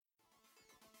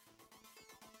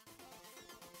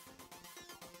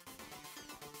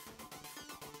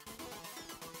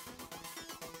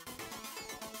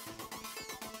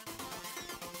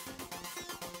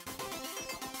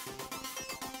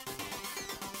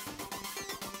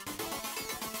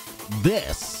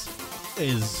This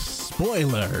is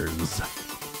Spoilers.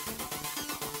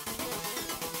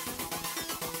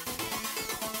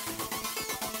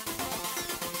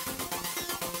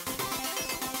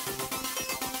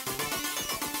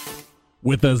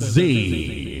 With a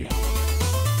Z.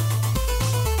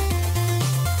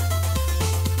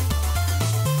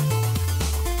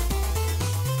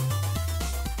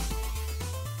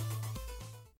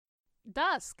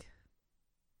 Dusk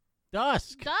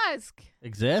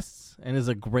Exists and is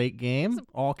a great game.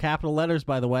 All capital letters,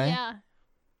 by the way. Yeah.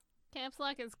 Caps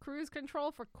Lock is cruise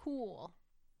control for cool.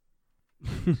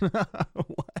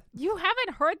 What? You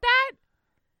haven't heard that?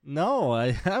 No,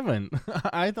 I haven't.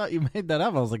 I thought you made that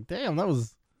up. I was like, damn, that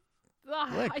was...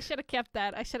 Ugh, I should have kept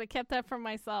that. I should have kept that for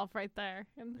myself right there.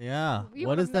 And Yeah. you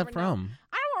What would is have that never known. from?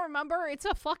 I don't remember. It's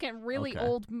a fucking really Okay.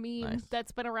 old meme Nice.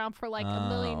 that's been around for like a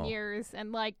million Oh. years.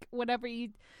 And like whatever you...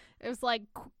 It was like...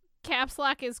 Caps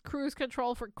Lock is cruise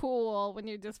control for cool when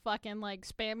you're just fucking like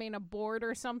spamming a board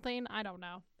or something. I don't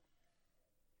know.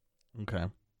 Okay.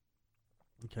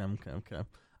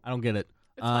 I don't get it.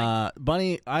 It's fine.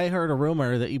 Bunny, I heard a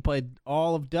rumor that you played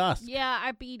all of Dusk. Yeah,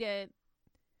 I beat it.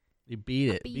 You beat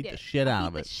it. Beat the shit out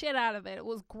of Beat it. the shit out of it. It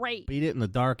was great. Beat it in the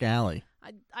dark alley.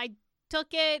 I took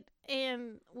it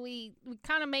and we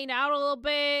kind of made out a little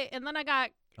bit, and then I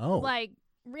got like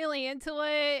really into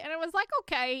it, and it was like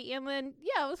okay, and then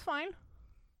yeah, it was fine.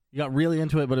 You got really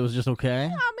into it, but it was just okay?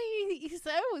 Yeah, I mean, he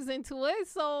said I was into it,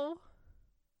 so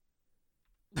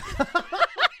I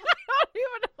don't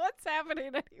even know what's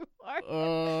happening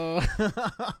anymore.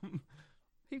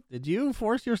 Did you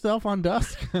force yourself on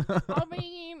Dusk? I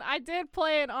mean, I did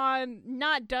play it on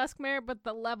not Duskmare, but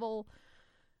the level,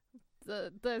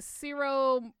 the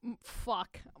zero.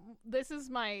 Fuck, this is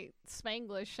my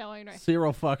Spanglish showing right.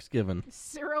 Zero fucks given.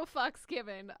 Zero fucks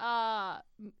given.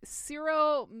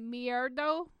 Zero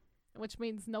miedo, which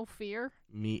means no fear.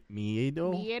 Miedo?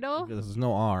 Miedo. Because there's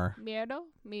no R. Miedo.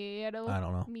 I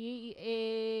don't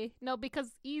know. No,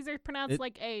 because E's are pronounced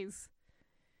like A's.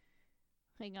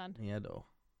 Hang on. Miedo.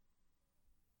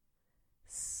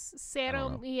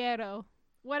 Cero miedo.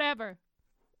 Whatever.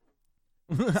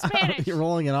 Spanish. You're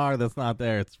rolling an R that's not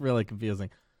there. It's really confusing.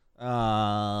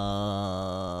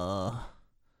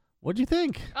 What'd you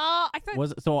think? I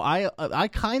thought. I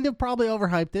kind of probably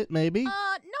overhyped it, maybe. No,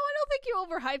 I don't think you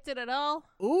overhyped it at all.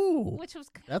 Ooh, Which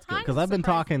was that's good kind because of I've been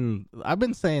surprising. I've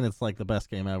been saying it's like the best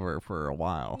game ever for a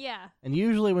while. Yeah. And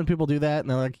usually when people do that and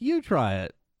they're like, "You try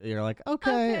it," you're like,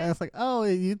 "Okay," and it's like, "Oh,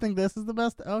 you think this is the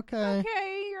best? Okay."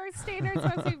 Okay, your standards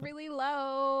must be really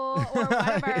low or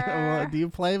whatever. Well, do you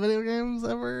play video games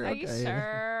ever? Are you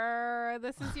sure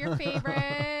this is your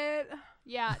favorite?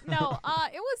 Yeah, no,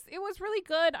 it was really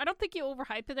good. I don't think you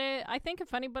overhyped it. I think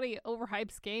if anybody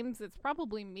overhypes games, it's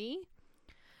probably me.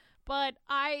 But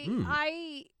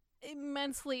I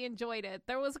immensely enjoyed it.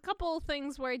 There was a couple of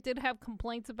things where I did have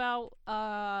complaints about,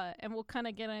 and we'll kind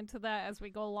of get into that as we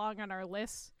go along on our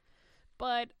list.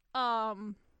 But I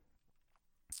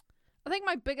think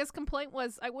my biggest complaint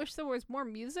was I wish there was more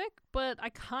music, but I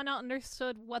kind of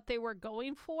understood what they were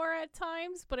going for at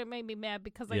times, but it made me mad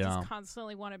because I just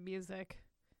constantly wanted music.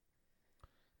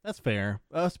 That's fair,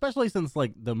 especially since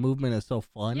like the movement is so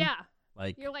fun. Yeah.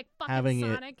 Like you're like fucking having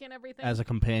Sonic and everything. as a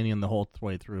companion the whole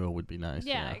way through would be nice.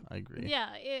 Yeah, I agree. Yeah,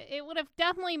 it would have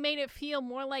definitely made it feel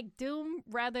more like Doom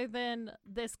rather than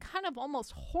this kind of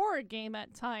almost horror game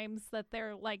at times that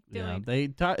they're like doing.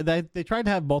 Yeah, they tried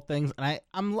to have both things, and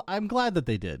I'm glad that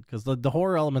they did because the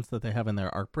horror elements that they have in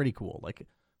there are pretty cool. Like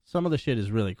some of the shit is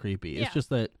really creepy. Yeah. It's just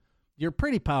that you're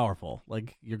pretty powerful.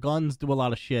 Like your guns do a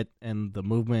lot of shit, and the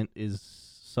movement is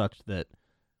such that.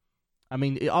 I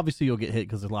mean, obviously you'll get hit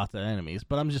because there's lots of enemies,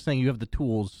 but I'm just saying you have the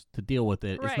tools to deal with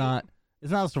it. Right.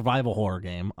 It's not a survival horror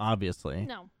game, obviously.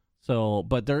 No. So,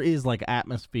 but there is like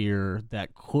atmosphere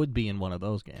that could be in one of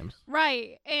those games.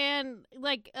 Right. And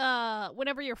like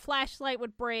whenever your flashlight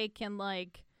would break and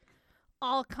like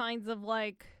all kinds of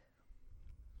like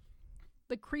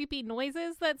the creepy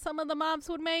noises that some of the mobs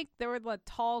would make. There were the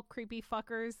tall creepy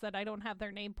fuckers that I don't have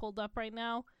their name pulled up right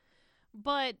now.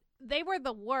 But they were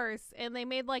the worst, and they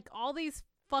made like all these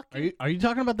fucking. Are you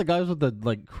talking about the guys with the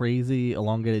like crazy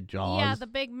elongated jaws? Yeah, the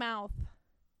big mouth.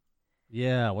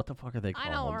 Yeah, what the fuck are they called?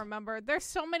 I don't remember. There's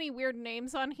so many weird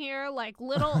names on here. Like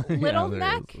Little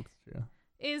Neck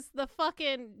is the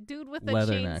fucking dude with the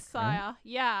chainsaw. Right?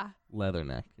 Yeah.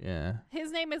 Leatherneck. Yeah.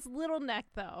 His name is Little Neck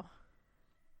though.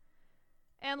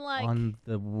 And like on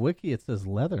the wiki it says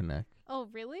Leatherneck. Oh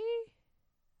really?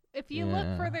 If you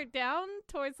look further down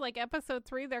towards like episode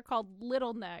 3, they're called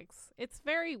Little Necks. It's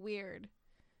very weird.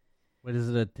 Wait, is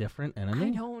it a different enemy?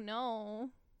 I don't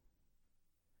know.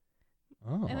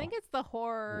 Oh. And think it's the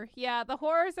horror. Yeah, the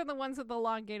horrors are the ones with the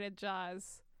elongated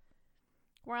jaws.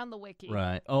 We're on the wiki.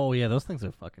 Right. Oh, yeah, those things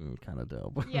are fucking kind of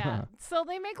dope. Yeah. So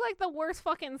they make, like, the worst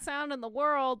fucking sound in the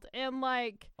world, and,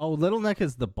 like... Oh, Little Neck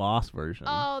is the boss version.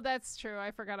 Oh, that's true.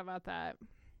 I forgot about that.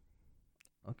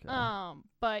 Okay.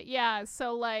 But, yeah,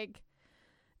 so, like...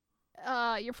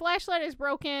 your flashlight is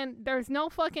broken. There's no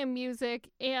fucking music.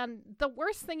 And the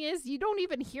worst thing is you don't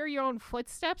even hear your own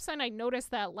footsteps. And I noticed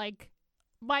that, like,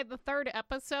 by the third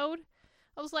episode,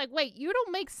 I was like, wait, you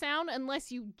don't make sound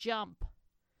unless you jump.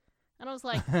 And I was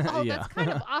like, oh, Yeah. that's kind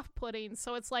of off-putting.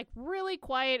 So it's, like, really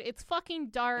quiet. It's fucking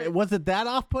dark. Was it that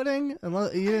off-putting? You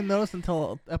didn't notice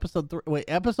until episode 3. Wait,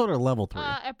 episode or level 3?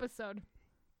 Episode.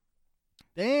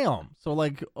 Damn. So,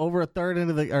 like, over a third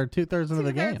into the, or 2/3 into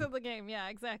the game. 2/3 of the game, yeah,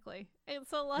 exactly. And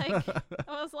so, like,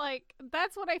 I was like,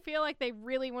 that's what I feel like they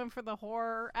really went for the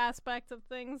horror aspect of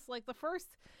things. Like, the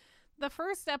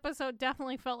first episode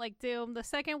definitely felt like Doom. The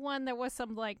second one, there was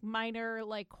some, like, minor,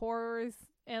 like, horrors.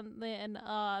 And then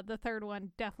the third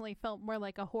one definitely felt more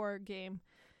like a horror game.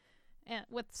 And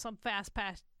with some fast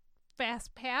ass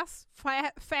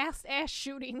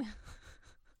shooting.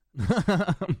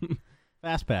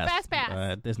 Fast Pass. Fast Pass.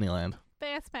 At Disneyland.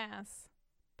 Fast pass.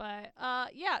 But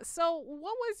yeah, so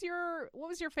what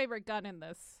was your favorite gun in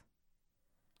this?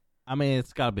 I mean,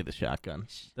 it's got to be the shotgun.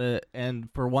 And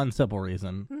for one simple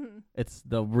reason, Mm-hmm. it's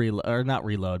the reload, or not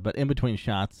reload, but in between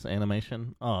shots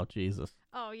animation. Oh, Jesus.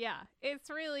 Oh yeah, it's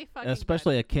really fucking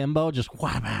Especially good. akimbo, just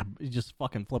whap, whap, just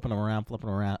fucking flipping them around.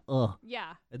 Ugh.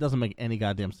 Yeah. It doesn't make any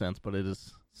goddamn sense, but it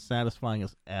is satisfying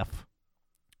as F.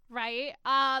 Right.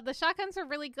 The shotguns are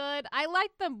really good. I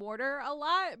like the mortar a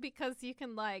lot because you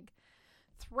can like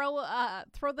throw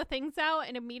the things out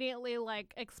and immediately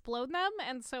like explode them,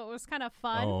 and so it was kind of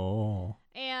fun. Oh.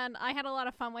 And I had a lot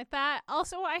of fun with that.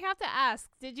 Also, I have to ask,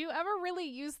 did you ever really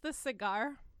use the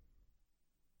cigar?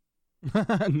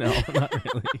 No, not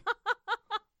really.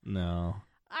 No.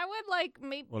 I would like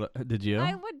maybe What did you?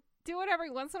 I would do it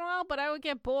every once in a while, but I would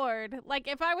get bored. Like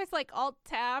if I was like alt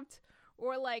tabbed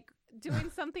or like doing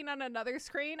something on another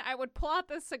screen, I would pull out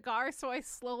the cigar so I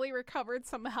slowly recovered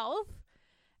some health,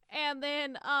 and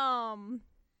then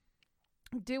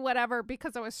do whatever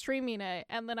because I was streaming it,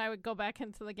 and then I would go back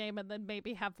into the game and then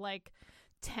maybe have like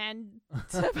 10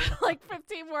 to like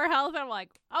 15 more health. I'm like,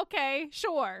 okay,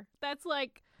 sure, that's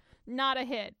like not a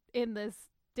hit in this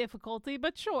difficulty,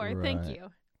 but sure, thank Right.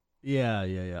 you.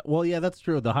 Yeah. Well, yeah, that's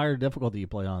true. The higher difficulty you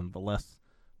play on, the less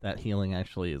that healing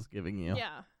actually is giving you.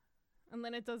 Yeah, and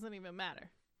then it doesn't even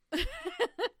matter.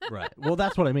 Right. Well,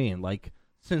 that's what I mean. Like,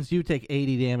 since you take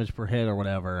 80 damage per hit or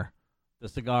whatever, the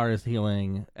cigar is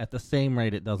healing at the same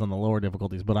rate it does on the lower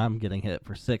difficulties, but I'm getting hit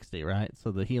for 60, right?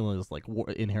 So the healing is like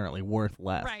inherently worth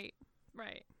less. Right.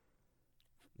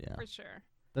 Yeah. For sure.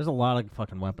 There's a lot of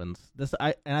fucking weapons.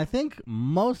 I think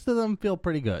most of them feel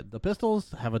pretty good. The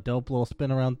pistols have a dope little spin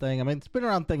around thing. I mean, spin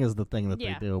around thing is the thing that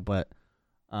Yeah. they do, but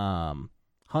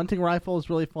hunting rifle is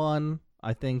really fun.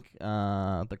 I think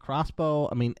the crossbow.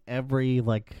 I mean, every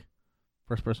like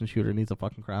first person shooter needs a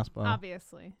fucking crossbow.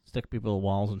 Obviously. Stick people to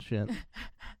walls and shit.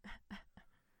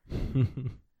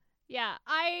 Yeah,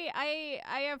 I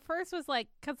at first was like,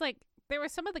 because like there were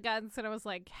some of the guns that I was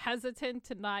like hesitant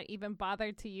to not even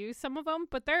bother to use some of them,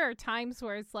 but there are times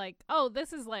where it's like, oh,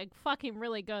 this is like fucking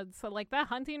really good. So like that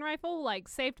hunting rifle like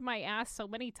saved my ass so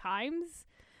many times.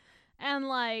 And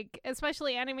like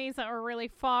especially enemies that were really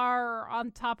far or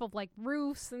on top of like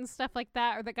roofs and stuff like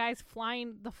that, or the guys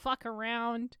flying the fuck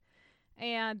around.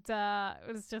 And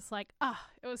it was just like,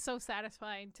 it was so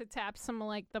satisfying to tap some of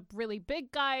like the really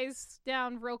big guys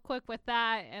down real quick with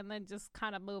that, and then just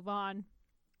kind of move on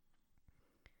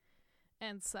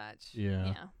and such.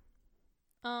 Yeah.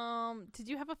 Did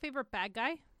you have a favorite bad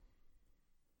guy?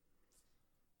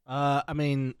 I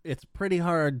mean, it's pretty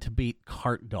hard to beat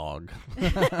Cart Dog.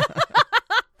 Fucking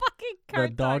The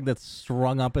cart dog that's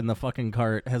strung up in the fucking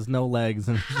cart has no legs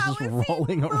and is How just is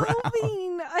rolling he around.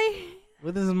 moving?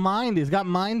 With his mind, he's got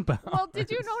mind powers. Well, did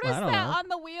you notice I don't that know. on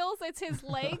the wheels it's his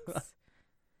legs?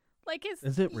 Like his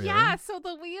Is it really? Yeah, so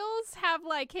the wheels have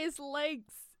like his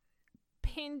legs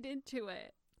pinned into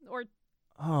it or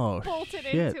Oh, bolted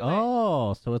shit. into it.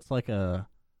 Oh, so it's like a...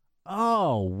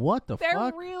 Oh, what the They're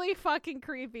fuck? really fucking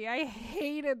creepy. I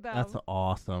hated them. That's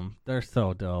awesome. They're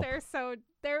so dope.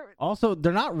 They're Also,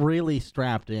 they're not really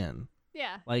strapped in.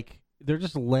 yeah. Like, they're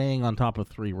just laying on top of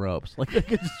 3 ropes. Like, they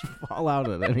could just fall out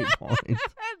at any point. And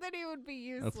then he would be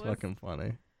useless. That's fucking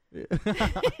funny.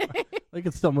 They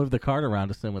could still move the cart around,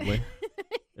 assumedly,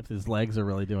 if his legs are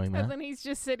really doing And that. then he's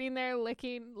just sitting there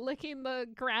licking the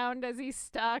ground as he's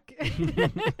stuck.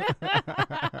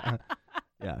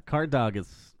 Yeah, Cart Dog is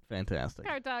fantastic.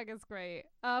 Guard dog is great.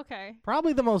 Okay.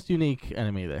 Probably the most unique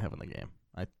enemy they have in the game,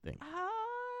 I think.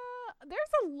 There's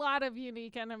a lot of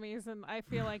unique enemies, and I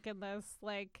feel like in this,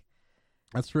 like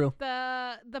That's true.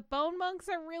 the bone monks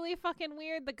are really fucking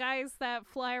weird. The guys that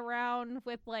fly around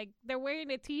with like they're wearing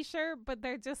a t-shirt, but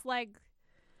they're just like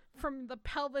from the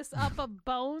pelvis up of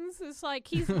bones. It's like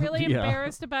he's really Yeah.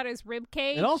 embarrassed about his rib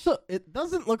cage. It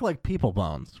doesn't look like people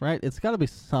bones, right? It's got to be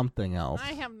something else.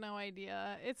 I have no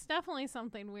idea. It's definitely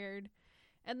something weird.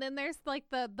 And then there's like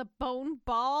the bone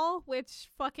ball, which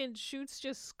fucking shoots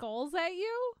just skulls at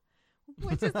you,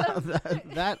 which is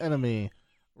that enemy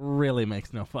really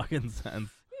makes no fucking sense.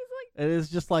 he's It is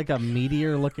just like a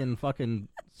meteor-looking fucking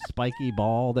spiky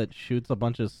ball that shoots a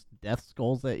bunch of death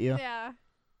skulls at you. like, yeah.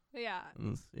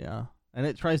 Yeah, and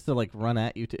it tries to like run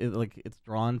at you. It's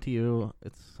drawn to you.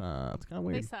 It's kind of They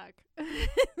weird. suck.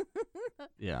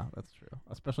 Yeah, that's true.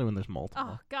 Especially when there's multiple.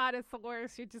 Oh God, it's the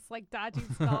worst. You're just like dodging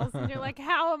skulls, and you're like,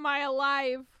 "How am I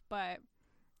alive?" But,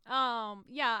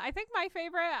 yeah, I think my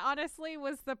favorite, honestly,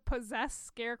 was the possessed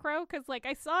scarecrow, because like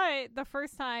I saw it the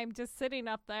first time just sitting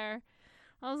up there.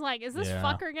 I was like, "Is this Yeah.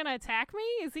 fucker gonna attack me?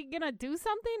 Is he gonna do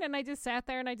something?" And I just sat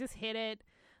there and I just hit it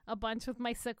a bunch with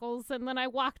my sickles, and then I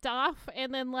walked off,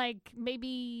 and then like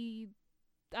maybe,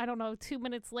 I don't know, 2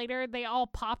 minutes later, they all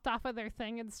popped off of their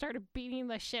thing and started beating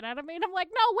the shit out of me. And I'm like,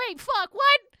 no, wait, fuck,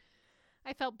 what?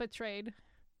 I felt betrayed.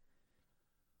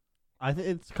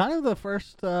 It's kind of the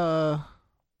first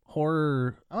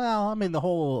horror. Well, I mean, the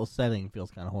whole setting feels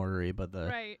kind of horror-y, but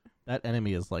Right. that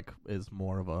enemy is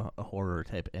more of a horror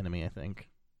type enemy, I think.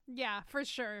 Yeah, for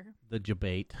sure. The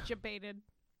Jabate. Debated.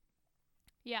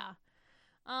 Yeah.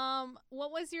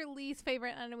 What was your least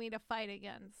favorite enemy to fight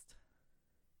against?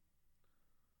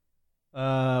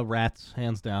 Rats,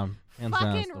 hands down. Hands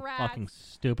down. It's Fucking the rats. fucking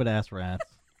stupid ass rats.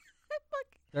 Fuck,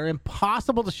 They're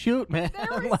impossible to shoot, man. they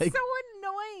were Like, so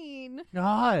annoying.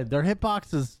 God, their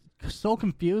hitbox is so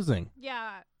confusing.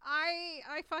 Yeah,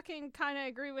 I fucking kind of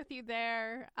agree with you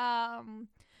there.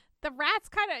 The rats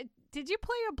kind of. Did you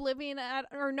play Oblivion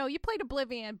or no? You played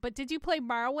Oblivion, but did you play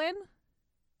Morrowind?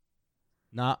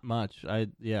 Not much. I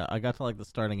got to like the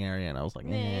starting area and I was like,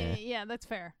 eh. Yeah, that's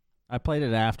fair. I played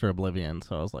it after Oblivion,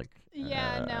 so I was like,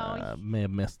 Yeah, no. may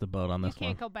have missed the boat on You this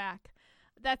can't one. go back.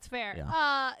 That's fair.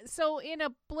 Yeah. So in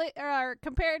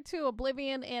compared to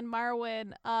Oblivion and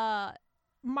Morrowind,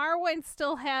 Morrowind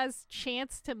still has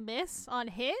chance to miss on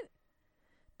hit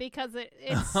because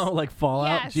it's Oh, like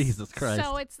Fallout? yes. Jesus Christ.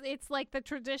 So it's like the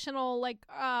traditional like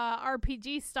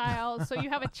RPG style. So you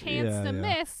have a chance Yeah, to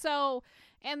yeah. miss. So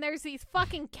and there's these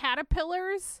fucking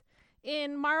caterpillars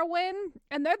in Morrowind,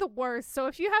 and they're the worst. So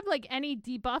if you have like any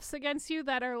debuffs against you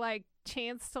that are like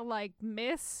chance to like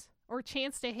miss or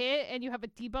chance to hit, and you have a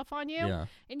debuff on you, Yeah.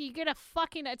 and you get a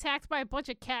fucking attacked by a bunch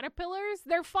of caterpillars,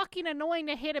 they're fucking annoying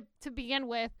to hit to begin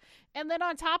with. And then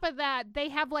on top of that, they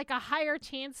have like a higher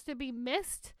chance to be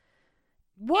missed.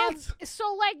 What? And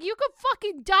so like you could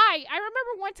fucking die. I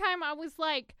remember one time I was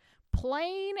like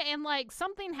playing and like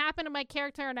something happened to my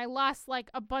character and I lost like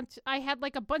I had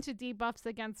like a bunch of debuffs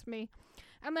against me.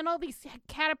 And then all these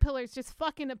caterpillars just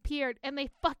fucking appeared and they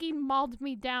fucking mauled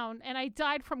me down and I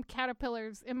died from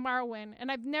caterpillars in Morrowind. And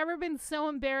I've never been so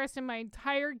embarrassed in my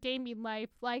entire gaming life.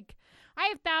 Like I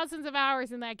have thousands of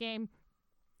hours in that game.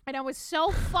 And I was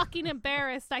so fucking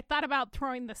embarrassed. I thought about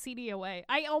throwing the CD away.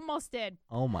 I almost did.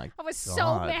 Oh my I was God.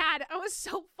 so mad. I was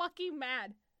so fucking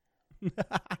mad.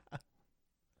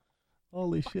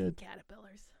 Holy Fucking shit.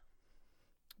 caterpillars.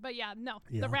 But yeah, no.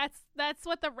 Yeah. The rats, that's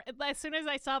what as soon as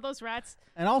I saw those rats,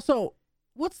 And also,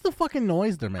 what's the fucking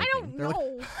noise they're making? I don't They're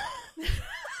know.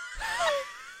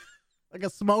 Like a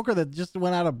smoker that just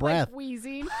went out of breath. Like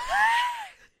wheezing.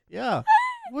 Yeah.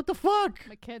 What the fuck?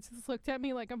 My kids just looked at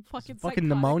me like I'm fucking Fucking psychotic.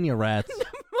 pneumonia rats.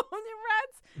 Pneumonia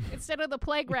rats? Instead of the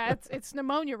plague rats, it's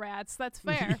pneumonia rats. That's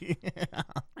fair. Yeah.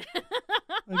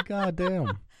 Like, God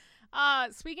damn.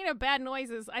 Speaking of bad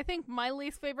noises, I think my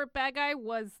least favorite bad guy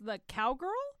was the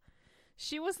cowgirl.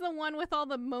 She was the one with all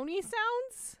the moany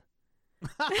sounds.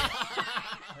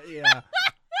 Yeah.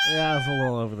 Yeah, it's a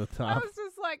little over the I top. was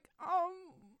just like,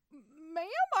 ma'am,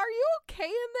 are you okay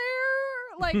in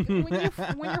there?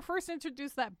 Like when you're first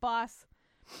introduced that boss,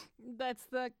 that's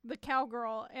the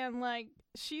cowgirl, and like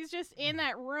she's just in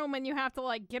that room, and you have to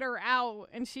like get her out,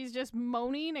 and she's just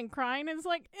moaning and crying. And it's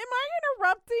like, am I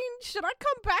interrupting? Should I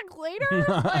come back later?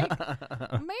 Like,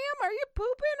 ma'am, are you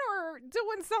pooping or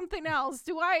doing something else?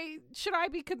 Should I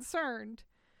be concerned?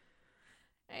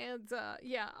 And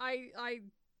yeah,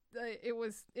 it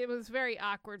was very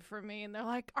awkward for me, and they're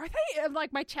like, are they, and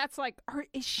like my chat's like,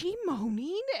 is she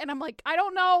moaning? And I'm like, I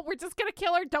don't know, we're just gonna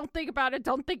kill her, don't think about it.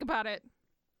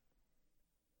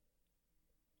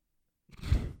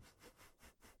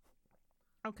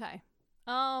 Okay.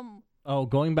 Oh,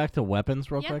 going back to weapons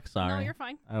real Yeah, quick. Sorry. No, you're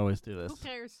fine. I always do Who this.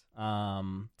 cares?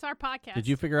 Um, It's our podcast. did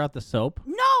you figure out the soap?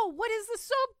 No! What does the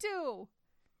soap do?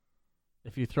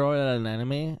 If you throw it at an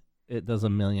enemy, it does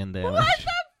 1,000,000 damage. What the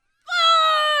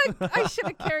fuck? I should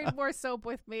have carried more soap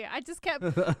with me. I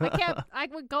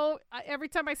would go, every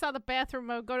time I saw the bathroom,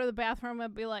 I would go to the bathroom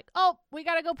and be like, oh, we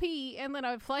gotta go pee. And then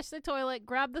I would flush the toilet,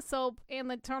 grab the soap,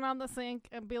 and then turn on the sink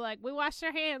and be like, we washed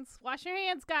our hands. Wash your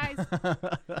hands, guys.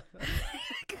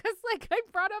 Because, like, I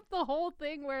brought up the whole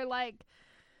thing where, like,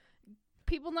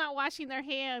 people not washing their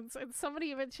hands. And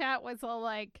somebody in chat was all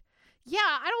like, yeah,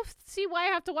 I don't see why I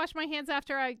have to wash my hands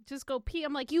after I just go pee.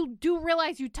 I'm like, you do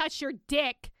realize you touched your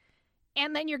dick.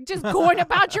 And then you're just going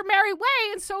about your merry way.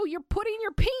 And so you're putting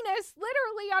your penis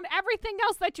literally on everything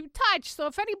else that you touch. So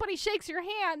if anybody shakes your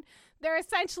hand, they're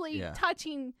essentially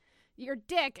touching your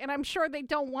dick. And I'm sure they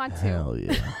don't want to. Hell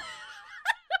yeah.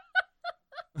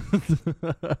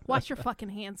 Wash your fucking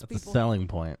hands, That's people. a selling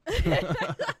point.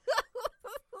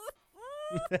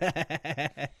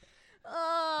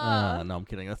 No, I'm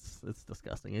kidding. It's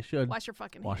disgusting. You should wash your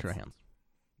fucking wash hands. your hands.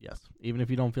 Yes. Even if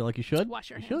you don't feel like you should. Wash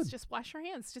your you hands. should. Just wash your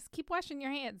hands. Just keep washing your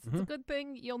hands. It's a good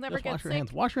thing. You'll never Just get wash your sick.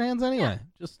 hands. Wash your hands anyway.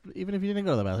 Just even if you didn't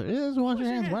go to the bathroom. Just wash your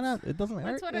hands. Why not? It doesn't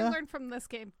hurt. That's what I learned from this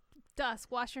game.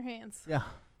 Dusk, wash your hands. Yeah.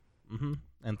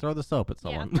 And throw the soap at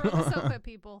someone. Yeah, throw the soap at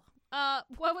people.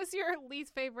 What was your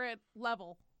least favorite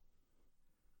level?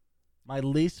 My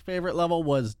least favorite level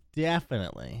was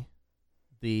definitely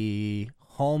the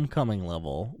homecoming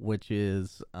level, which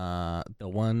is the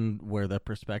one where the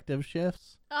perspective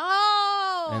shifts.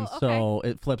 Oh, and so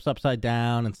it flips upside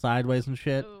down and sideways and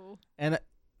shit. Ooh. And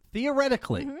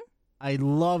theoretically, I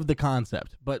love the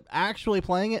concept, but actually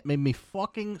playing it made me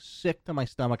fucking sick to my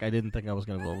stomach. I didn't think I was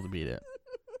going to be able to beat it.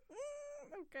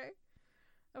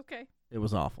 Okay. It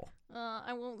was awful.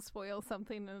 I won't spoil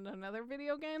something in another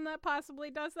video game that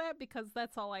possibly does that, because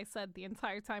that's all I said the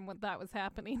entire time when that was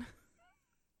happening.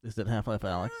 Is it Half-Life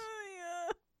Alyx?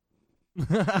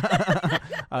 Yeah.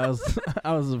 I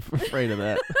was afraid of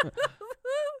that.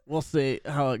 We'll see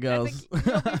how it goes. I think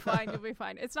you'll be fine. You'll be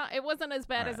fine. It wasn't as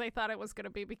bad as I thought it was going to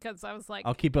be, because I was like,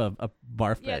 I'll keep a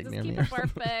barf yeah, bag just near keep me. a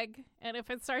barf bag, and if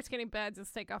it starts getting bad,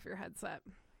 just take off your headset.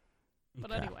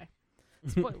 But Okay. anyway,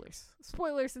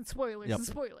 spoilers and Yep.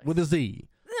 spoilers. With a Z.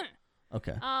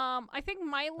 Okay. I think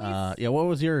my least Yeah. What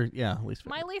was your least favorite?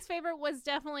 my least favorite was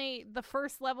definitely the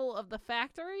first level of the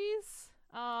factories.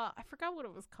 I forgot what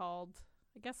it was called.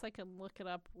 I guess I can look it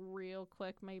up real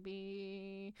quick,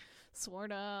 maybe.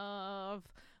 Sort of.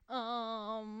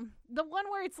 The one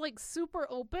where it's like super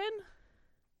open.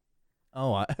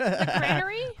 Oh, The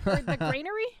granary? Or the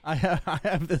granary? I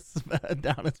have this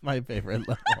down as my favorite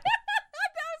level.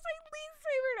 That was my least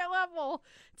favorite level.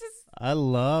 Just I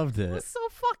loved it it. was so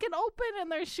fucking open,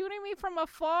 and they're shooting me from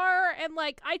afar, and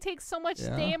like I take so much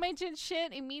Yeah. damage and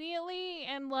shit immediately,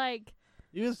 and like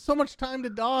You have so much time to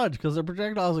dodge because the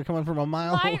projectiles are coming from a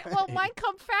mile away. mine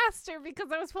come faster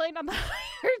because I was playing on the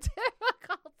higher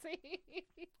difficulty.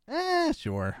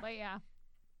 Sure. But yeah.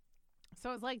 So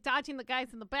I was like dodging the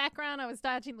guys in the background. I was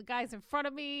dodging the guys in front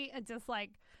of me, and just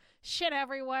like shit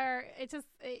everywhere.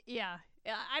 Yeah.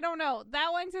 I don't know.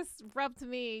 That one just rubbed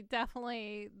me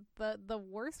definitely the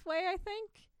worst way, I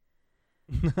think.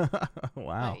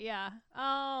 Wow. But yeah.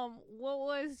 What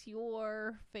was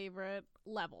your favorite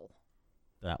level?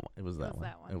 That one. It was that one.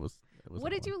 that one. It was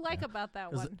What that did you one. like Yeah. about that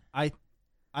 'Cause one?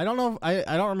 I don't know. I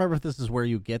don't remember if this is where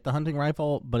you get the hunting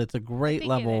rifle, but it's a I great think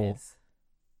level it is.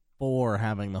 for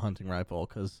having the hunting rifle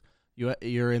because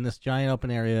you're in this giant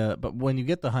open area. But when you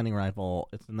get the hunting rifle,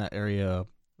 it's in that area,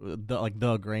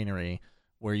 the granary,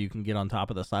 where you can get on top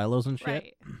of the silos and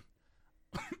shit.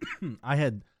 Right. I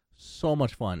had so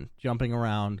much fun jumping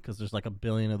around because there's like a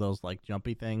billion of those like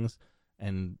jumpy things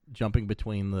and jumping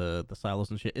between the silos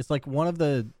and shit. It's like one of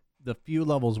the few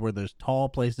levels where there's tall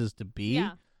places to be,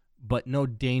 Yeah. but no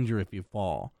danger if you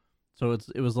fall. So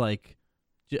it was like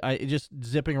just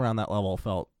zipping around that level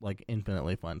felt like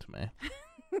infinitely fun to me.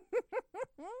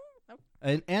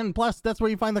 And plus that's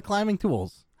where you find the climbing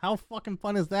tools. How fucking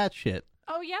fun is that shit?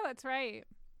 Oh, yeah, that's right.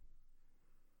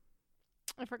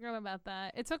 I forgot about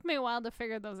that. It took me a while to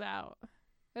figure those out.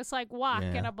 It's like walk,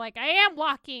 Yeah. and I'm like, I am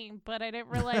walking, but I didn't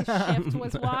realize shift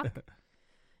was walk.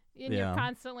 And you're Yeah.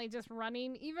 constantly just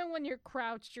running. Even when you're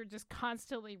crouched, you're just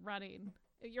constantly running.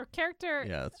 Your character,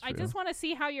 Yeah, that's true. I just want to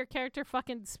see how your character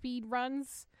fucking speed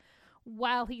runs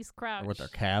while he's crouched. Or what their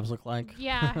calves look like.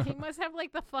 Yeah, he must have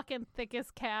like the fucking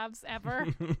thickest calves ever.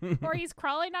 Or he's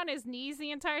crawling on his knees the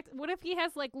entire what if he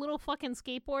has like little fucking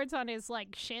skateboards on his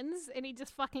like shins and he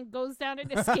just fucking goes down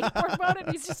into skateboard mode and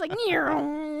he's just like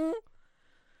 "Meow."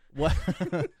 What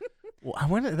Well, I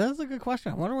wonder. That's a good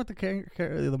question. I wonder what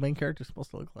the main character is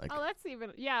supposed to look like. Oh, that's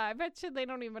even. Yeah, I bet you they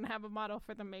don't even have a model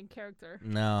for the main character.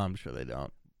 No, I'm sure they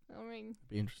don't. I mean, It'd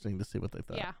be interesting to see what they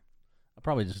thought. yeah. I'll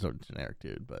probably just a generic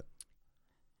dude, but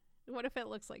What if it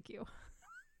looks like you?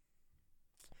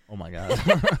 oh my god,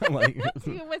 like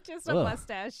You with just a Ugh.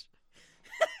 mustache.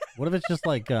 what if it's just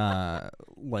like remember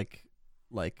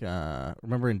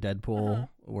in Deadpool Uh-huh.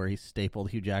 where he stapled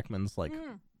Hugh Jackman's like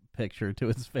Mm, picture to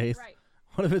his face? right.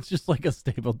 What if it's just like a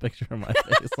stapled picture of my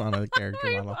face on a character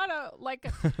Right, model? on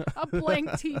a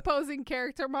blank T-posing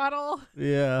character model.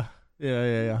 Yeah.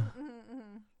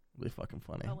 Mm-hmm. It'd be fucking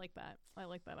funny. I like that. I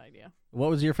like that idea. What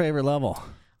was your favorite level?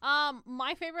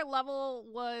 My favorite level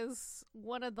was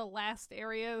one of the last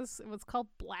areas. It was called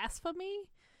Blasphemy.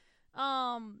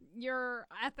 You're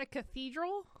at the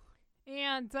cathedral,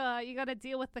 and you got to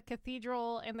deal with the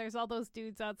cathedral, and there's all those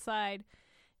dudes outside.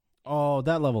 Oh,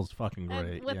 that level's fucking And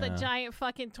great. with yeah. a giant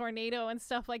fucking tornado and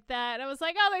stuff like that. And I was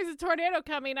like, oh, there's a tornado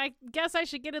coming. I guess I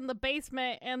should get in the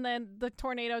basement. And then the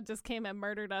tornado just came and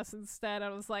murdered us instead. I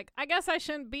was like, I guess I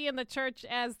shouldn't be in the church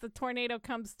as the tornado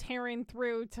comes tearing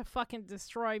through to fucking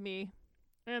destroy me.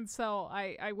 And so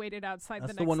I waited outside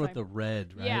That's the the next one time. with the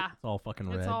red, right? Yeah. It's all fucking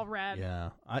red. It's all red. Yeah.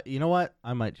 You know what?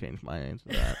 I might change my name to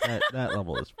that. that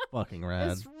level is fucking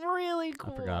rad. It's really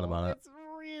cool. forgot about it. It's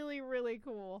really, really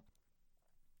cool.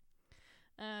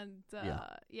 And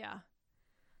yeah.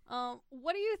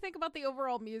 What do you think about the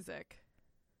overall music?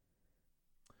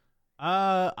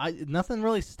 Nothing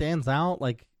really stands out.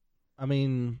 Like, I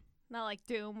mean, Not like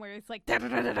Doom, where it's like.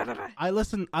 I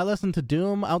listen to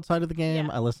Doom outside of the game.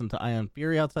 Yeah. I listen to Ion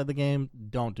Fury outside the game.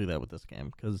 Don't do that with this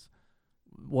game because,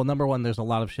 well, number one, there's a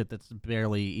lot of shit that's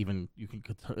barely even you can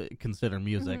consider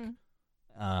music,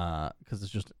 Mhm. because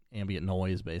it's just ambient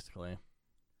noise basically.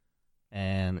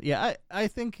 And yeah, I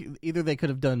think either they could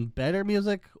have done better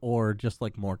music or just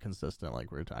like more consistent,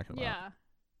 like we were talking about.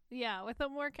 Yeah. With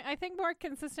I think more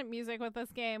consistent music with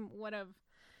this game would have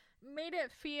made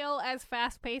it feel as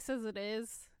fast paced as it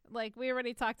is. Like we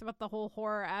already talked about the whole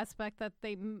horror aspect that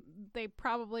they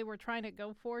probably were trying to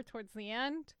go for towards the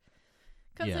end,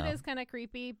 because Yeah. it is kind of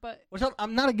creepy. But Which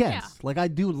I'm not against. Like I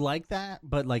do like that,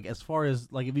 but like as far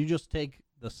as like if you just take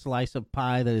the slice of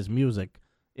pie that is music,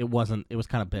 it was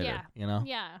kind of bitter, Yeah. you know?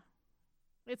 yeah,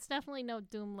 it's definitely no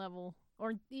Doom level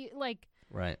or like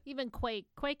Right. even Quake.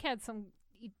 Quake had some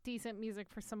decent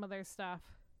music for some of their stuff.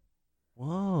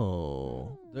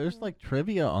 Whoa. There's Ooh. like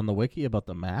trivia on the wiki about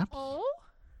the maps. Oh.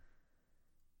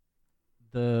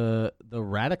 The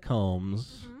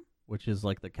Ratacombs, Mhm. which is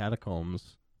like the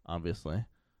catacombs, obviously,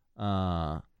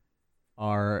 are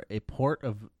a port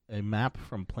of a map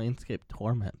from Planescape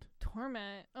Torment.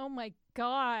 Torment. Oh my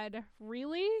god.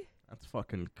 Really? That's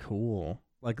fucking cool.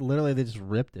 Like literally, they just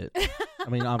ripped it. I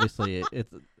mean, obviously,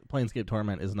 it's Planescape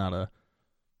Torment is not a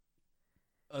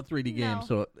 3D game, No.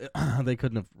 so they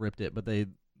couldn't have ripped it. But they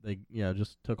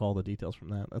just took all the details from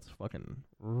that. That's fucking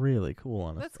really cool,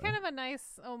 honestly. That's kind of a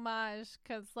nice homage,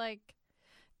 because like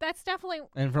that's definitely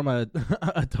and from a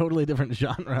a totally different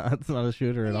genre. It's not a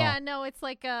shooter at yeah. all. No, it's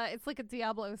like a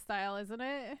Diablo style, isn't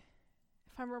it?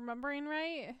 If I'm remembering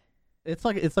right. It's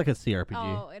like a CRPG.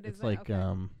 Oh, it is It's it? like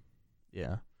Okay.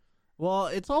 yeah. Well,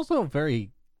 it's also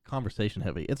very conversation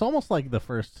heavy. It's almost like the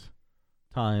first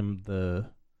time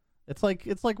it's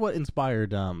like what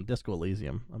inspired Disco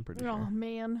Elysium, I'm pretty Oh sure.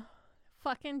 man,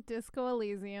 fucking Disco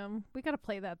Elysium. We gotta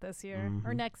play that this year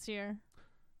or Mhm. next year.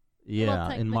 Yeah,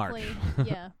 Well, in March.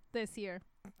 technically, yeah, this year.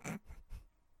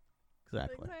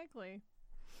 Exactly. Exactly.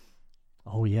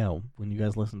 Oh yeah, when you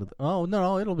guys listen to oh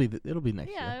no, it'll be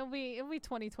next Yeah, year. it'll be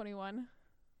 2021.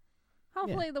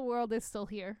 Hopefully, the world is still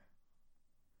here.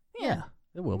 Yeah,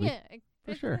 it will be. Yeah,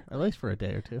 For sure. exactly. At least for a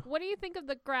day or two. What do you think of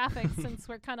the graphics since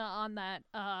we're kind of on that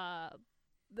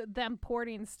them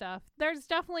porting stuff? There's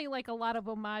definitely like a lot of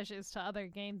homages to other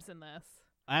games in this.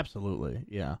 Absolutely.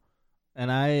 Yeah. And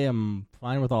I am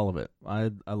fine with all of it. I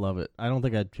love it. I don't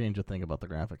think I'd change a thing about the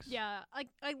graphics. Yeah,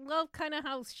 I love kind of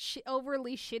how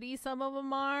overly shitty some of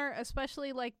them are,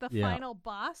 especially like the Yeah. final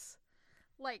boss.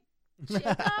 Like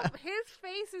Jacob, his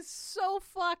face is so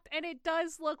fucked, and it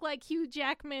does look like Hugh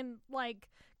Jackman like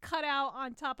cut out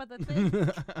on top of the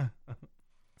thing.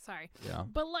 Sorry, Yeah.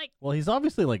 but like Well, he's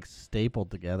obviously like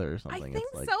stapled together or something. I think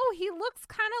it's like, so. He looks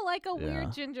kind of like a Yeah.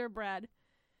 weird gingerbread,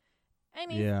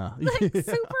 and he's Yeah. like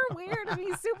super weird and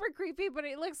he's super creepy, but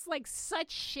it looks like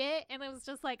such shit. And it was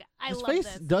just like, I His love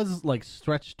face this. does like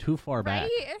stretch too far back.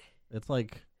 Right? It's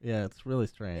like, yeah, it's really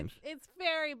strange. It's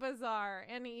very bizarre,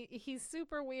 and he's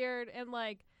super weird, and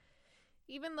like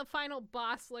even the final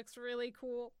boss looks really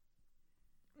cool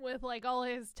with like all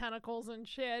his tentacles and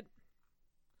shit.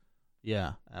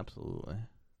 Yeah, absolutely.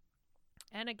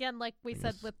 And again, like we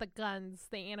said Yes. with the guns,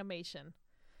 the animation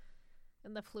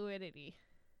and the fluidity.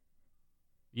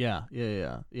 Yeah.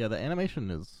 The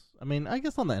animation is. I mean, I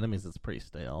guess on the enemies it's pretty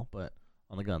stale, but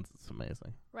on the guns it's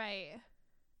amazing. Right.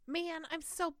 Man, I'm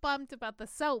so bummed about the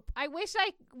soap. I wish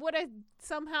I would have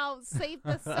somehow saved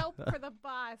the soap for the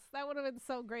boss. That would have been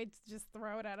so great to just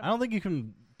throw it at him. I don't think you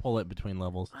can pull it between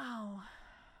levels Oh.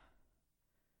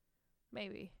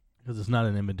 Maybe. because it's not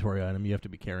an inventory item. You have to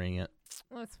be carrying it.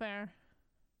 That's fair.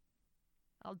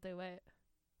 I'll do it.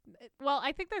 Well,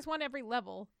 I think there's one every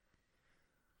level.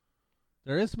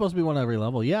 There is supposed to be one every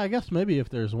level. Yeah, I guess maybe if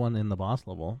there's one in the boss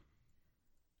level.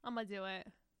 I'm gonna do it.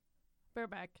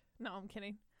 Bareback. No, I'm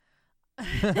kidding.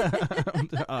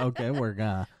 Okay, we're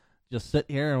gonna just sit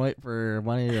here and wait for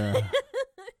money to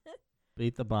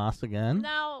beat the boss again.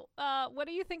 Now, what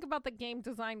do you think about the game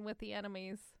design with the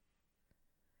enemies?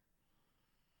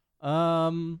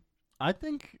 I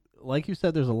think, like you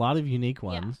said, there's a lot of unique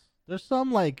ones. There's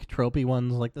some like tropey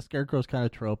ones, like the Scarecrow's kind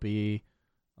of tropey.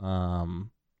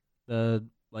 The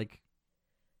like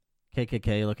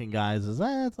KKK looking guys is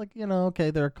it's like,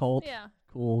 okay, they're a cult. Yeah.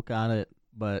 Cool, got it.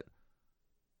 But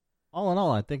all in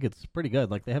all, I think it's pretty good.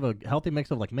 Like they have a healthy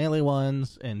mix of like melee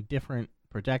ones and different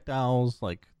projectiles.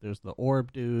 Like there's the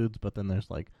orb dudes, but then there's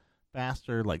like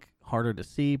faster, like harder to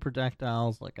see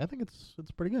projectiles. Like I think it's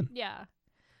pretty good. Yeah.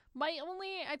 My only,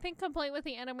 I think, complaint with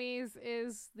the enemies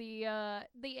is the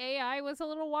AI was a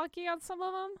little wonky on some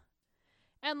of them.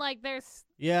 And like there's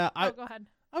Yeah, go ahead.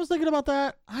 I was thinking about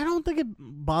that. I don't think it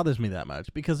bothers me that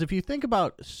much because if you think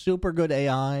about super good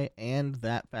AI and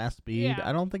that fast speed, Yeah.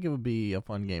 I don't think it would be a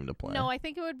fun game to play. No, I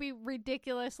think it would be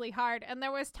ridiculously hard. And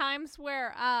there was times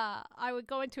where I would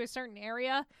go into a certain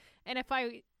area, and if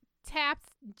I tapped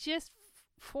just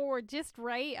forward just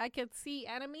right, I could see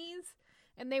enemies,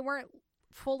 and they weren't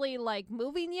fully like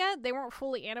moving yet. They weren't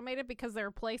fully animated because they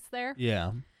were placed there.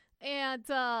 Yeah. And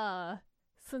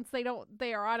since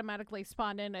they are automatically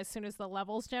spawned in as soon as the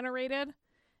level's generated,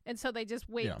 and so they just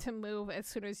wait Yeah. to move as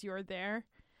soon as you're there.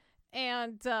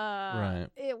 And Right.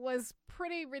 it was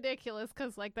pretty ridiculous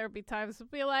because like there'd be times to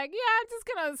be like, yeah, I'm just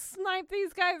gonna snipe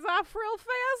these guys off real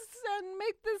fast and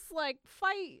make this like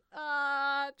fight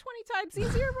 20 times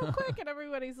easier real quick, and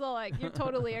everybody's like, you're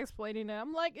totally exploiting it.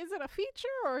 I'm like, is it a feature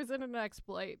or is it an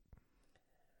exploit?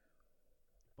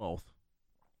 Both.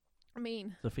 I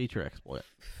mean, It's a feature exploit.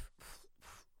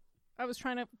 I was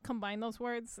trying to combine those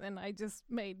words and I just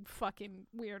made fucking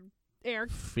weird air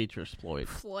Feature exploit.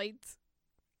 Floyd.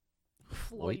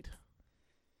 Floyd.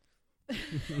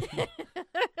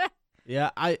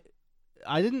 Yeah, I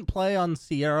didn't play on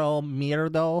Sierra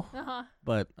Mierdo, Uh-huh.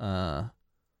 but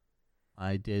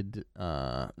I did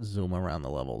zoom around the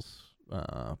levels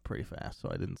pretty fast, so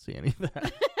I didn't see any of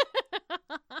that.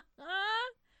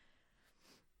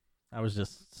 I was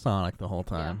just Sonic the whole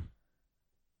time.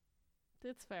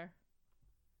 That's fair.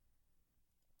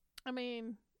 I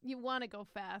mean, you want to go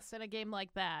fast in a game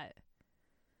like that.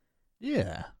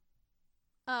 Yeah.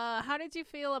 How did you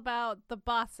feel about the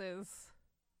bosses?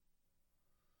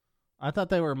 I thought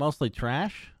they were mostly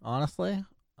trash, honestly.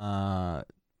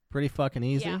 Pretty fucking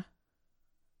easy. Yeah.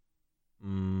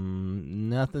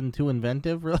 Nothing too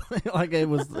inventive, really. Like, it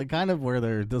was kind of where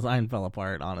their design fell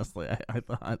apart, honestly, I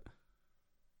thought.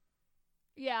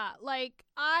 Yeah, like,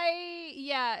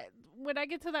 when I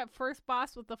get to that first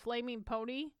boss with the flaming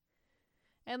pony,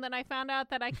 and then I found out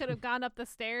that I could have gone up the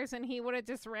stairs and he would have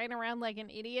just ran around like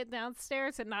an idiot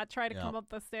downstairs and not try to come up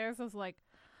the stairs, I was like,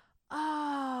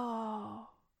 oh,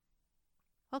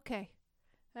 okay.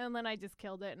 And then I just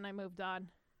killed it and I moved on.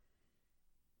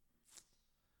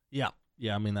 Yeah,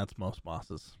 I mean, that's most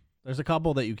bosses. There's a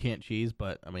couple that you can't cheese,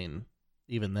 but, I mean,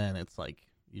 even then, it's like,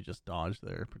 you just dodge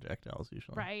their projectiles,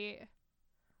 usually. Right.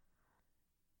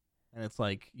 And it's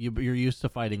like, you're used to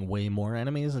fighting way more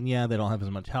enemies, and yeah, they don't have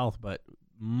as much health, but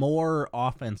more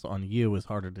offense on you is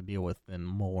harder to deal with than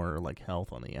more, like,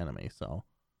 health on the enemy, so.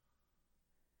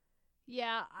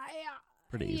 Yeah,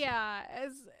 Pretty easy. Yeah,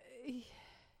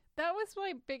 that was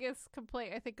my biggest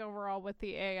complaint, I think, overall with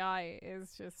the AI,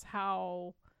 is just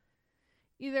how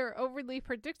either overly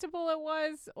predictable it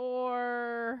was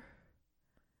or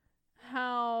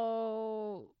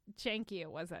how janky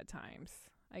it was at times,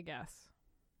 I guess.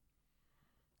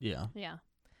 Yeah. Yeah.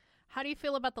 How do you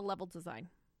feel about the level design?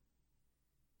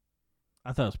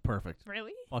 I thought it was perfect.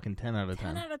 Really? Fucking 10 out of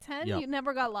 10. 10 out of 10? Yep. You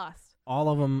never got lost. All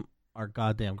of them are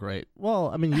goddamn great. Well,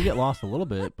 I mean, you get lost a little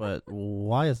bit, but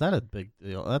why is that a big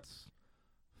deal? That's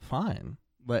fine.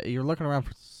 But you're looking around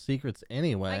for secrets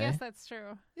anyway. I guess that's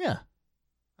true. Yeah.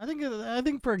 I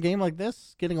think for a game like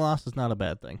this, getting lost is not a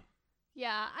bad thing.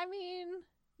 Yeah, I mean,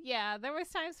 yeah, there was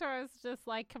times where I was just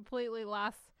like completely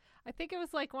lost. I think it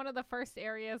was like one of the first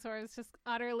areas where I was just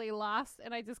utterly lost,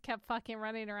 and I just kept fucking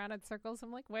running around in circles.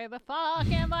 I'm like, where the fuck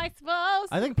am I supposed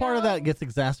to I think part of go? that gets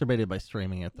exacerbated by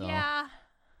streaming it, though.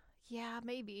 Yeah,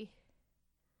 maybe.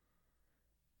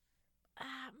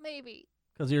 Maybe.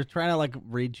 Because you're trying to, like,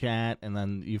 read chat, and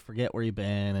then you forget where you've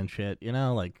been and shit, you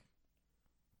know? Like,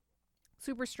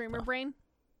 Super streamer brain.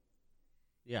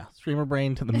 yeah, streamer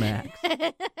brain to the max.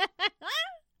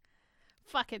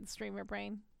 Fucking streamer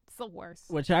brain. It's the worst.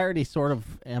 Which I already sort of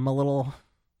am a little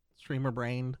streamer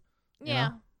brained. Yeah.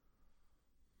 know?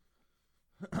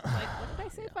 Like, what did I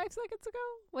say 5 seconds ago?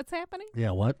 What's happening?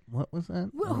 Yeah, what? What was that?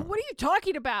 What are you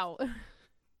talking about?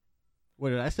 What,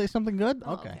 did I say something good?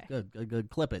 Oh, Okay, okay. good.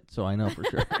 Clip it so I know for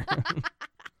sure.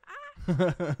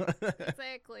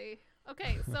 Exactly.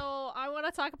 Okay, so I want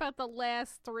to talk about the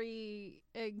last 3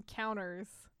 encounters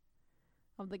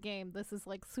of the game. This is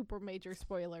like super major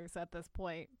spoilers at this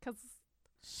point, because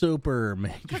Super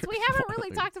major. we haven't really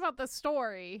spoilers. talked about the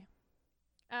story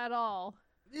at all.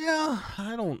 Yeah,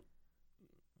 I don't.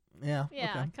 Yeah.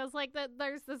 Yeah, Okay. because like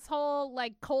there's this whole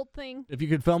like cult thing. If you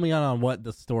could fill me in on what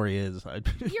the story is, I'd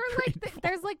be You're like grateful.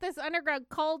 there's like this underground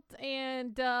cult,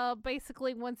 and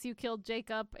basically once you kill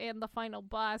Jacob and the final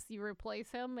boss, you replace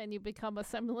him and you become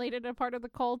assimilated a part of the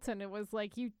cult. And it was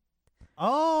like you.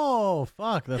 Oh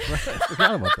fuck! That's right. I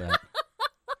forgot about that.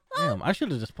 Damn, I should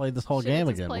have just played this whole Should've game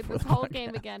just again. played before this the whole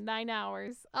game podcast. again, 9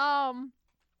 hours.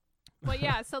 But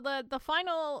yeah, so the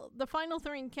final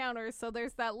 3 encounters. So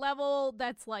there's that level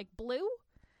that's like blue,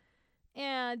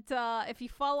 and if you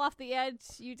fall off the edge,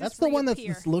 you just That's the one that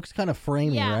reappear. looks kind of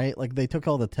framey, Yeah. right? Like they took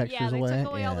all the textures Yeah, they away.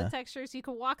 took away all the Yeah. textures. You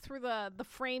could walk through the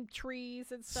framed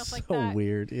trees and stuff like so that.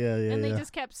 weird. Yeah. And they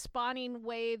just kept spawning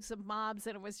waves of mobs,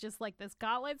 and it was just like this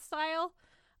gauntlet style.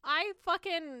 I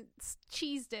fucking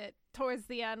cheesed it towards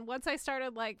the end. Once I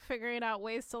started like figuring out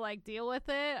ways to like deal with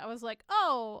it, I was like,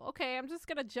 oh, okay, I'm just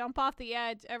gonna jump off the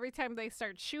edge every time they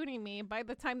start shooting me. By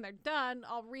the time they're done,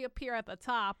 I'll reappear at the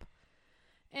top.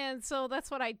 And so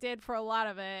that's what I did for a lot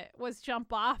of it, was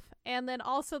jump off. And then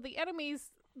also the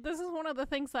enemies, this is one of the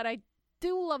things that I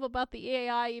do love about the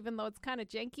AI, even though it's kind of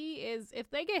janky, is if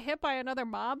they get hit by another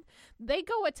mob, they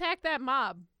go attack that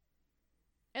mob.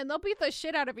 And they'll beat the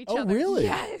shit out of each Oh, other. really?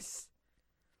 Yes.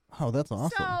 Oh, that's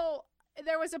awesome. So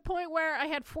there was a point where I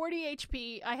had 40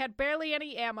 HP. I had barely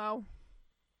any ammo.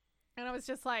 And I was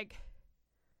just like,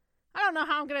 I don't know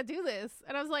how I'm going to do this.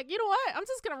 And I was like, you know what? I'm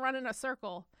just going to run in a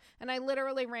circle. And I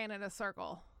literally ran in a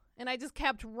circle. And I just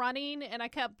kept running, and I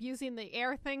kept using the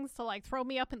air things to like throw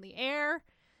me up in the air.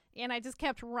 And I just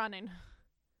kept running.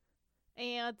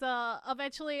 And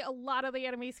eventually a lot of the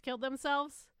enemies killed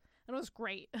themselves. And it was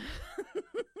great.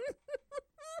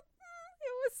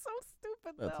 It was so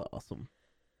stupid, That's though. awesome.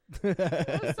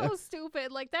 It was so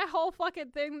stupid. Like, that whole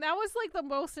fucking thing, that was like the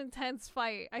most intense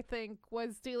fight, I think,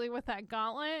 was dealing with that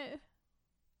gauntlet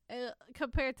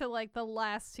compared to like the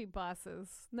last 2 bosses.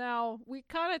 Now, we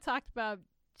kind of talked about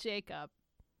Jacob.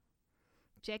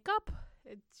 Jacob?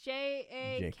 It's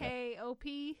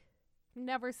Jakop.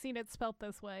 Never seen it spelt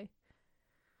this way.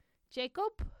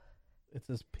 Jacob? It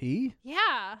says P?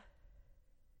 Yeah.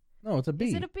 No, it's a B.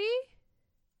 Is it a B?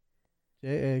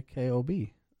 Jakob.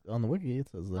 On the wiki, it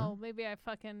says that. Oh, maybe I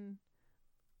fucking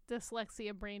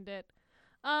dyslexia brained it.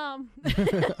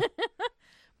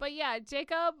 But yeah,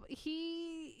 Jacob,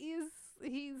 his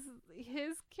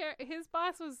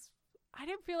boss was, I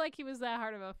didn't feel like he was that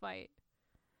hard of a fight.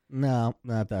 No,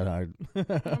 not that hard.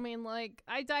 I mean, like,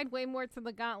 I died way more to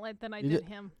the gauntlet than I You did did-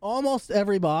 him. Almost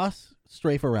every boss,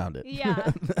 strafe around it.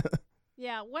 Yeah.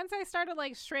 Yeah, once I started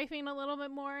like strafing a little bit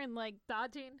more and like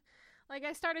dodging, like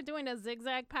I started doing a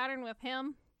zigzag pattern with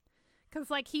him,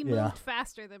 because like he Yeah. moved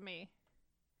faster than me.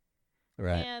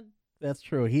 Right. And That's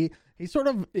true. He sort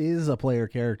of is a player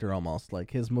character almost. Like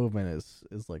his movement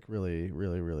is like really,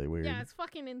 really, really weird. yeah, it's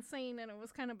fucking insane, and it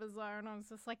was kind of bizarre, and I was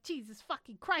just like, Jesus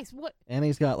fucking Christ, what? And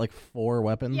he's got like 4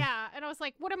 weapons. Yeah, and I was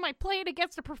like, what am I playing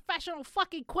against, a professional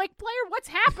fucking Quake player? What's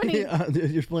happening? Yeah,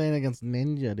 dude, you're playing against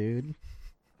Ninja, dude.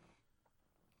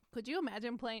 Could you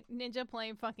imagine playing Ninja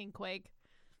playing fucking Quake?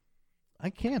 I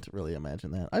can't really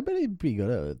imagine that. I bet he'd be good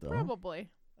at it though. Probably.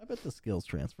 I bet the skills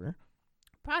transfer.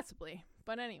 Possibly.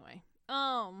 But anyway.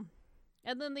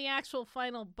 And then the actual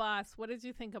final boss, what did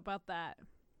you think about that?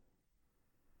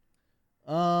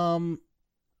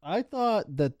 I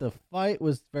thought that the fight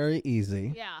was very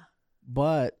easy. Yeah.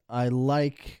 But I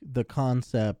like the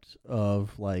concept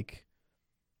of like,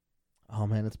 oh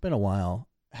man, it's been a while.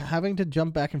 Having to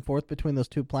jump back and forth between those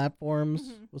 2 platforms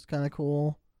Mhm. was kind of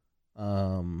cool.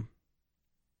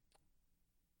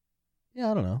 Yeah,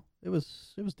 I don't know. It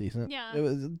was decent. Yeah. It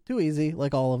was too easy,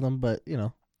 like all of them, but you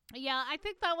know. Yeah, I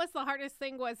think that was the hardest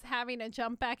thing, was having to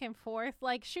jump back and forth.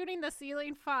 Like, shooting the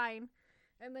ceiling, fine.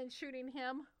 And then shooting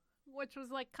him, which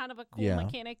was, like, kind of a cool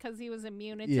mechanic because he was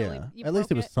immune until he at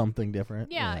least it was something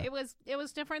different. Yeah, it was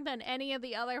different than any of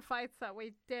the other fights that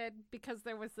we did because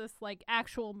there was this, like,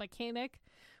 actual mechanic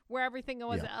where everything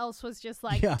else was just,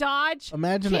 like, dodge,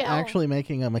 Imagine kill. actually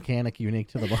making a mechanic unique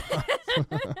to the boss.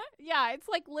 Yeah, it's,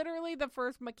 like, literally the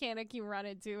first mechanic you run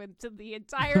into the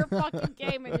entire fucking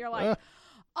game, and you're like,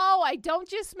 oh, I don't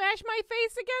just smash my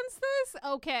face against this?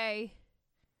 Okay.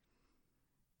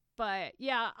 But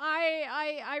yeah,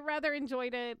 I rather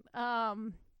enjoyed it. I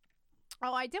did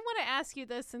want to ask you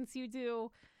this, since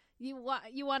you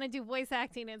want to do voice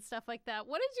acting and stuff like that.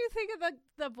 What did you think of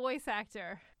the voice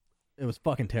actor? It was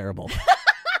fucking terrible.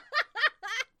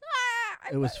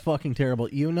 It was fucking terrible.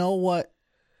 You know what?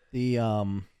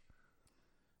 I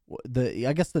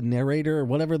guess the narrator or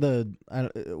whatever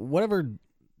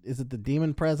is it the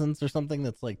demon presence or something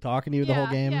that's like talking to you the whole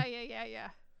game? Yeah.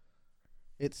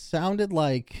 It sounded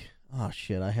like, oh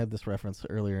shit, I had this reference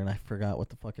earlier and I forgot what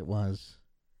the fuck it was.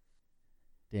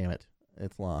 Damn it.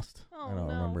 It's lost. I don't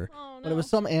remember. Oh, no. But it was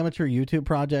some amateur YouTube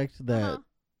project that,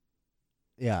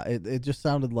 it just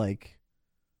sounded like,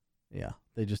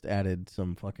 they just added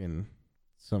some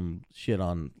shit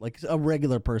on, like, a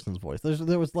regular person's voice.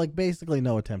 There was like basically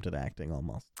no attempt at acting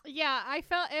almost. Yeah,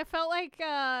 it felt like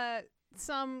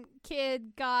some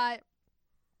kid got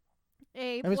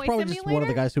a voice simulator. It was probably just one of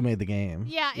the guys who made the game.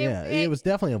 Yeah, it was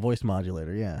definitely a voice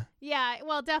modulator. Yeah,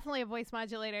 well, definitely a voice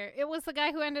modulator. It was the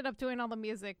guy who ended up doing all the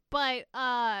music, but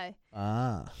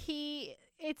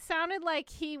it sounded like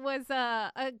he was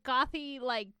a gothy,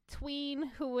 like, tween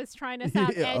who was trying to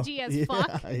sound edgy as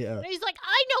fuck. Yeah. And he's like,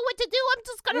 I know what to do. I'm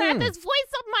just gonna have this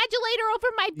voice modulator over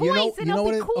my voice, and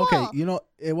it'll be cool. Okay,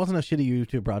 it wasn't a shitty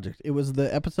YouTube project. It was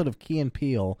the episode of Key and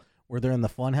Peele where they're in the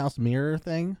funhouse mirror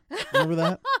thing. Remember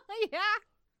that? Yeah.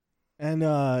 And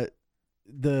the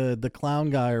clown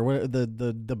guy or what,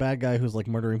 the bad guy who's like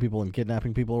murdering people and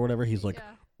kidnapping people or whatever, he's like,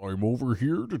 I'm over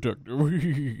here,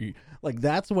 detective. Like,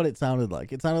 that's what it sounded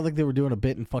like. It sounded like they were doing a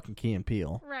bit in fucking Key and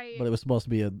Peele. Right. But it was supposed to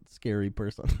be a scary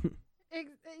person.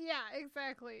 Yeah,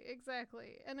 exactly.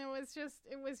 And it was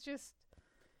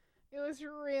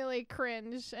really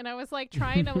cringe. And I was like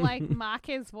trying to like mock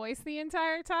his voice the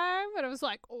entire time. But it was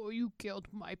like, oh, you killed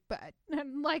my pet.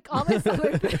 And like all this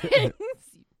other things.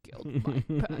 You killed my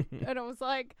pet. And I was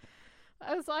like,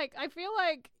 I feel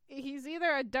like he's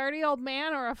either a dirty old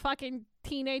man or a fucking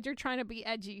teenager trying to be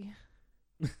edgy.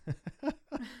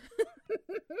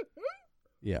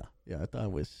 Yeah, I thought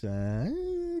it was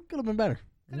could have been better.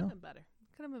 Could have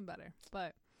been better.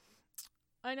 But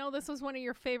I know this was one of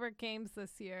your favorite games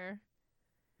this year.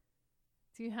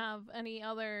 Do you have any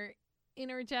other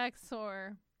interjects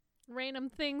or random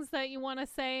things that you want to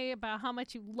say about how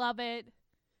much you love it,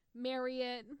 marry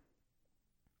it?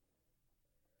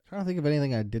 Trying to think of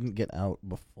anything I didn't get out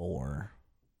before.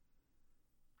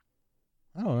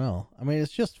 I don't know. I mean,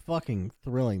 it's just fucking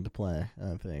thrilling to play,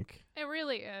 I think. It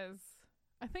really is.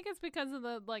 I think it's because of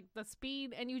the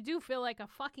speed, and you do feel like a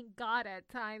fucking god at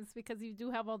times because you do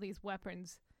have all these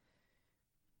weapons.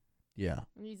 Yeah.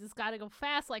 And you just gotta go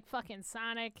fast like fucking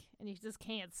Sonic, and you just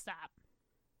can't stop.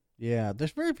 Yeah,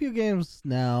 there's very few games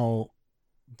now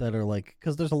that are like,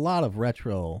 because there's a lot of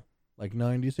retro, like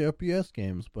 90s FPS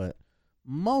games, but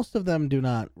most of them do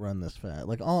not run this fast.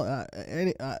 Like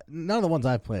none of the ones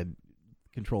I've played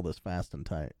control this fast and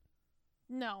tight.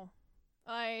 No,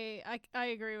 I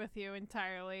agree with you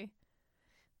entirely.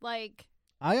 Like,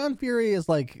 Ion Fury is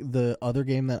like the other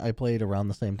game that I played around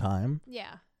the same time.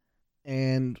 Yeah.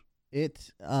 And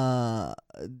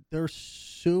they're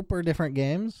super different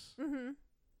games. Mm-hmm.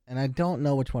 And I don't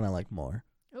know which one I like more.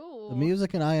 Ooh. The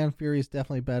music in Ion Fury is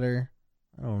definitely better.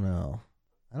 I don't know.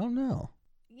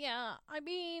 Yeah, I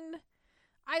mean,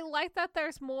 I like that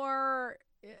there's more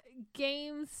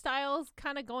game styles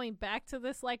kind of going back to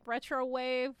this like retro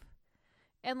wave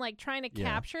and like trying to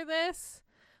capture this,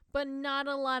 but not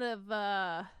a lot of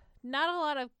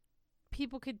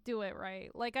people could do it right.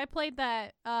 Like, I played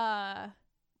that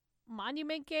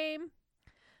Monument game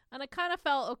and it kind of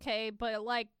felt okay, but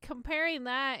like comparing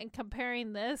that and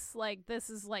comparing this, like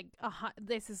this is like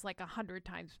 100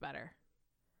 times better.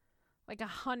 Like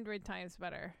 100 times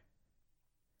better.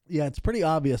 Yeah, it's pretty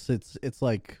obvious. It's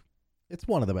like, it's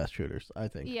one of the best shooters, I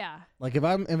think. Yeah. Like, if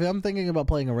I'm thinking about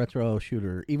playing a retro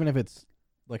shooter, even if it's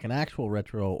like an actual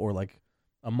retro or like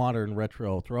a modern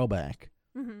retro throwback,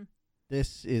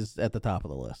 this is at the top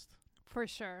of the list. For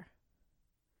sure.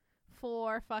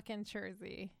 For fucking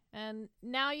Jersey. And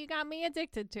now you got me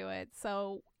addicted to it.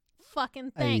 So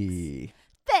fucking thanks. Aye.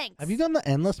 Thanks. Have you done the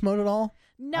endless mode at all?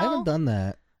 No. I haven't done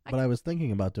that. but I was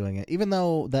thinking about doing it. Even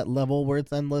though that level where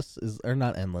it's endless or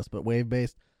not endless, but wave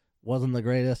based wasn't the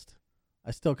greatest,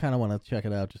 I still kind of want to check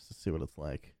it out just to see what it's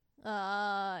like.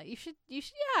 You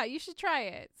should try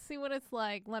it. See what it's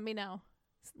like. Let me know.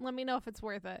 Let me know if it's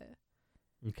worth it.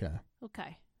 Okay. Okay.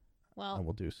 I Well,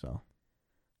 will do so.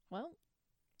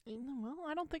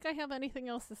 I don't think I have anything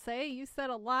else to say. You said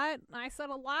a lot. I said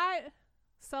a lot.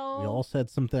 So We all said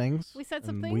some things. We said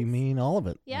some and things. We mean all of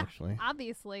it, Yeah. actually.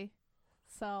 obviously.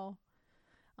 So,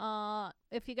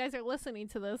 if you guys are listening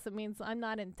to this, it means I'm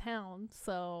not in town.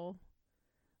 So,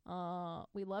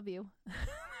 we love you.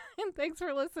 And thanks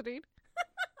for listening.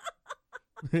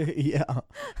 Yeah.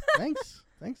 Thanks.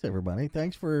 Thanks, everybody.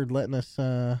 Thanks for letting us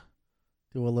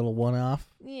do a little one-off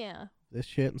Yeah. this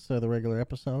shit instead of the regular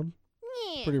episode.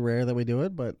 Yeah. Pretty rare that we do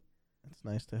it, but it's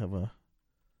nice to have a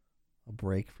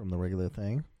break from the regular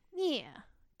thing. Yeah.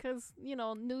 Because,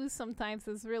 news sometimes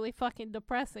is really fucking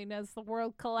depressing as the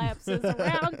world collapses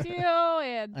around you.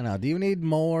 And I know. Do you need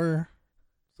more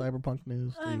cyberpunk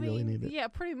news? Do you really need it? Yeah,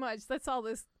 pretty much. That's all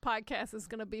this podcast is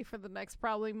going to be for the next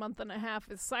probably month and a half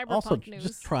is cyberpunk Also, news.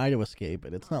 just try to escape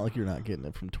it. It's not like you're not getting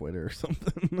it from Twitter or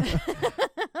something.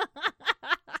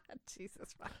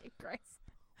 Jesus fucking Christ.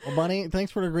 Well, Bunny,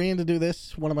 thanks for agreeing to do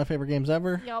this. One of my favorite games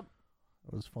ever. Yep.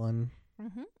 It was fun.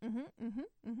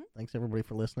 Mm-hmm. Thanks, everybody,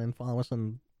 for listening. Follow us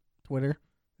on Twitter.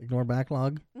 Ignore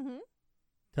Backlog. Mm-hmm.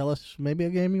 Tell us maybe a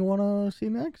game you want to see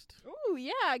next. Ooh,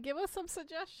 yeah. Give us some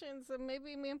suggestions and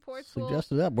maybe me and Ports will...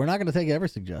 Suggest it up. We're not going to take every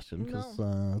suggestion because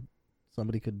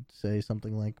somebody could say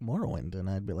something like Morrowind, and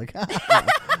I'd be like,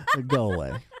 go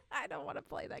away. I don't want to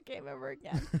play that game ever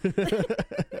again.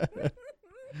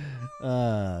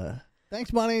 Thanks,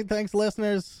 Bunny. Thanks,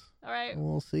 listeners. All right.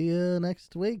 We'll see you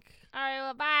next week. All right.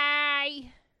 Well, bye.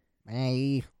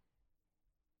 Bye.